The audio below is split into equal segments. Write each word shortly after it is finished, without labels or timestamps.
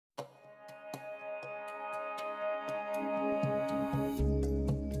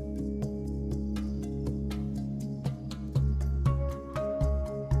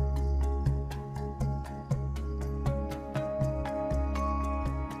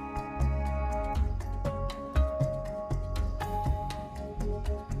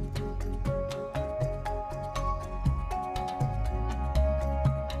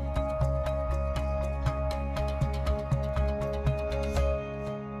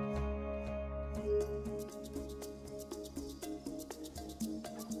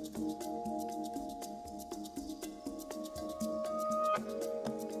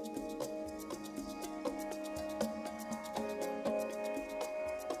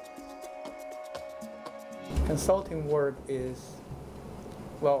Consulting work is,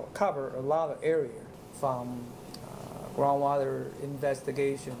 well, cover a lot of area from groundwater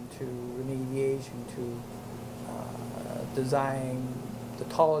investigation to remediation to design the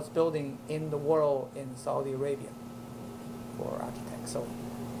tallest building in the world in Saudi Arabia for architects. So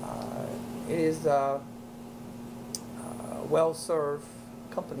it is a well-served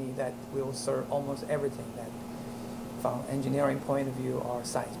company that will serve almost everything that from engineering point of view or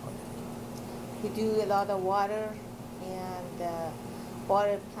science point of view. We do a lot of water and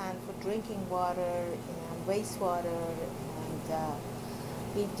water plant for drinking water and wastewater, and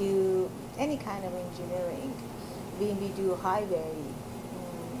we do any kind of engineering. We do highway,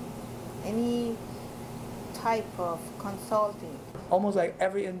 any type of consulting. Almost like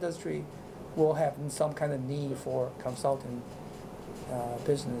every industry will have some kind of need for consulting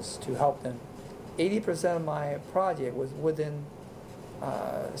business to help them. 80% of my project was within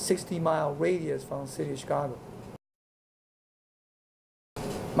 60-mile radius from the city of Chicago.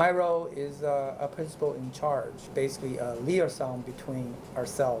 My role is a principal in charge, basically a liaison between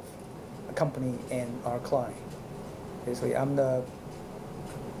ourselves, a company, and our client. Basically, I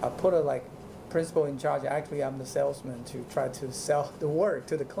put it like principal in charge. Actually, I'm the salesman to try to sell the work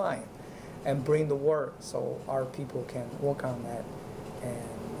to the client and bring the work so our people can work on that.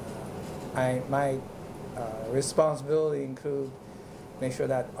 And my responsibility include make sure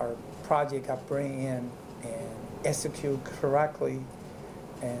that our project I bring in and execute correctly,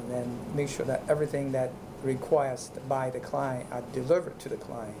 and then make sure that everything that requires by the client are delivered to the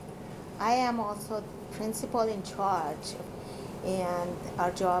client. I am also principal in charge, and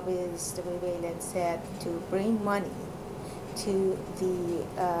our job is, the way Wei-Lin said, to bring money to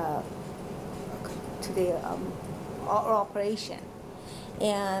our operation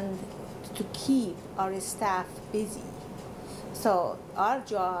and to keep our staff busy. So our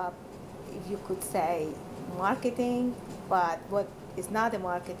job, if you could say, marketing, but what is not a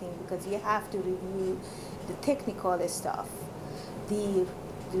marketing, because you have to review the technical stuff. The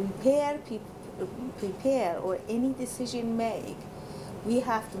prepare or any decision make, we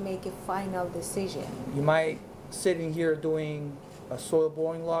have to make a final decision. You might sitting here doing a soil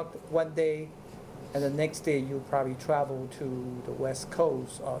boring log one day, and the next day you probably travel to the West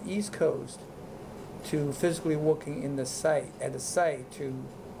Coast or East Coast to physically working in the site, at the site to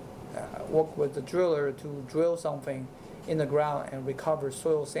work with the driller to drill something in the ground and recover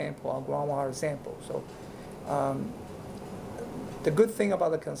soil sample or groundwater sample. So the good thing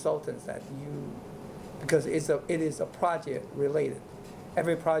about the consultants that because it is a project related.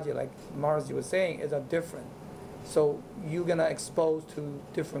 Every project, like Marzi was saying, is a different. So you're gonna expose to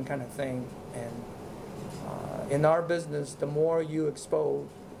different kind of thing. And in our business, the more you expose,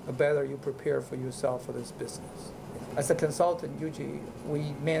 the better you prepare for yourself for this business. As a consultant, usually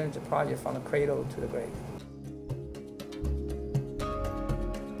we manage a project from the cradle to the grave.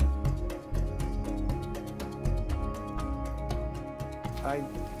 I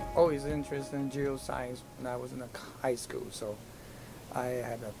always interested in geoscience when I was in high school. So I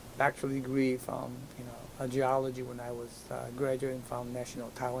had a bachelor's degree from geology when I was graduating from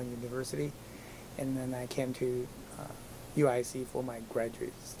National Taiwan University, and then I came to UIC for my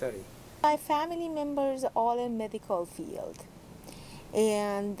graduate study. My family members are all in medical field,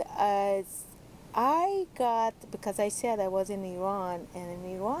 and I got, because I said I was in Iran, and in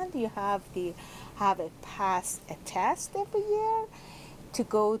Iran you have to pass a test every year to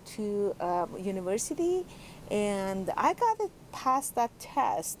go to university, and I got to pass that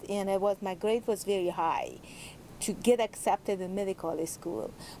test, and my grade was very high to get accepted in medical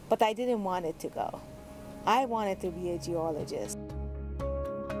school, but I didn't want it to go. I wanted to be a geologist.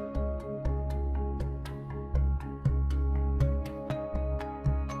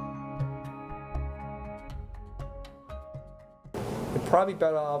 You're probably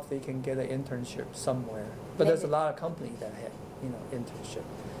better off they can get an internship somewhere, but there's a lot of companies that have internship.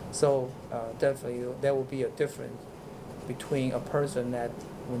 So definitely there will be a difference between a person that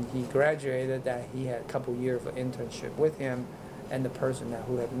when he graduated that he had a couple years of internship with him, and the person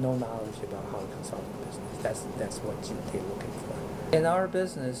who had no knowledge about how to consult the business. That's what they're looking for. In our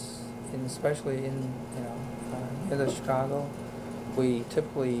business, and especially in Chicago, we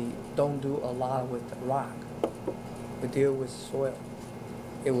typically don't do a lot with the rock. We deal with soil.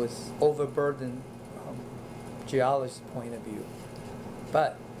 It was overburdened from geology's point of view,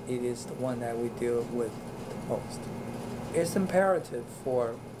 but it is the one that we deal with the most. It's imperative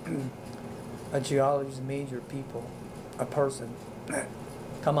for a geologist major people, a person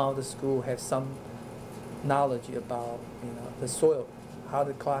come out of the school, have some knowledge about the soil, how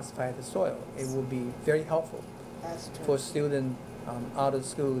to classify the soil. It will be very helpful for students out of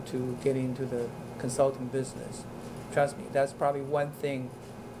school to get into the consulting business. Trust me, that's probably one thing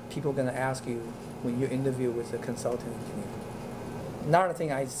people are going to ask you when you interview with a consulting engineer. Another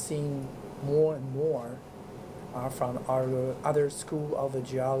thing I've seen more and more from our other school of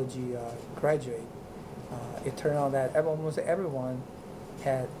geology graduate, it turned out that almost everyone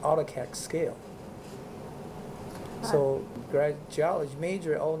had Auto-Cad skill. So geology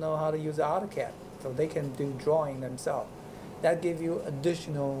major all know how to use Auto-Cad, so they can do drawing themselves. That gives you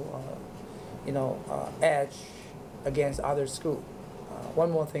additional, edge against other school.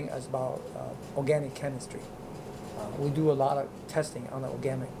 One more thing is about organic chemistry. We do a lot of testing on the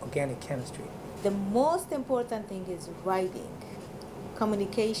organic chemistry. The most important thing is writing,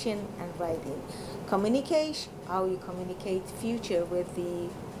 communication and writing. Communication, how you communicate future with the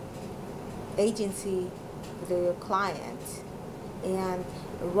agency, the client, and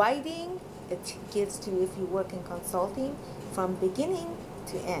writing, it gives to, if you work in consulting, from beginning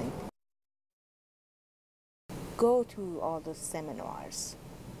to end. Go to all those seminars.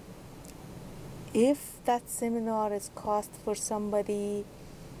 If that seminar is cost for somebody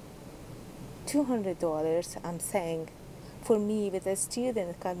 $200, I'm saying, for me with a student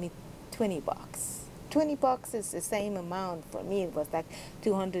it cost me $20. $20 is the same amount for me. It was like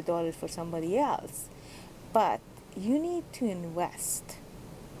 $200 for somebody else. But you need to invest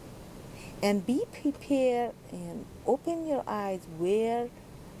and be prepared and open your eyes where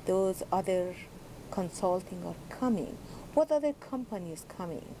those other consulting are coming, what other company is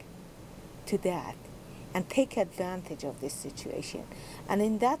coming to that, and take advantage of this situation. And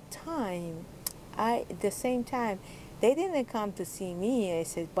in that time, at the same time, they didn't come to see me. I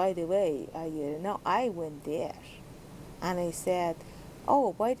said, by the way, I went there. And I said,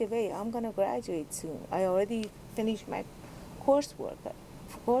 oh, by the way, I'm going to graduate soon. I already finished my coursework.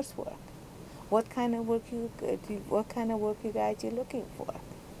 What kind of work you guys are looking for?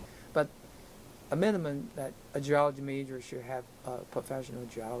 But a minimum that a geology major should have a professional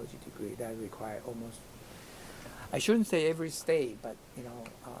geology degree that require almost, I shouldn't say every state, but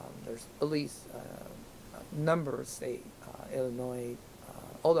there's at least a number of states, Illinois,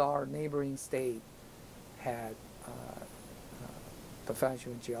 all our neighboring states had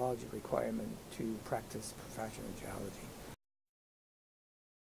professional geology requirement to practice professional geology.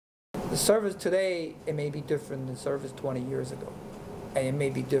 The service today, it may be different than service 20 years ago, and it may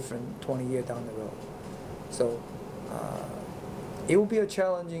be different 20 years down the road. So it will be a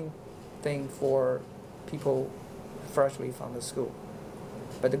challenging thing for people freshly from the school.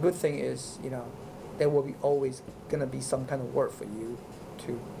 But the good thing is, there will be always going to be some kind of work for you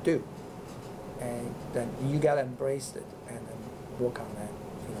to do. And then you got to embrace it and then work on that.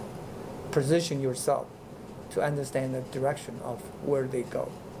 Position yourself to understand the direction of where they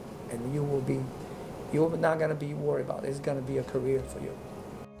go. And you're not going to be worried about it. It's going to be a career for you.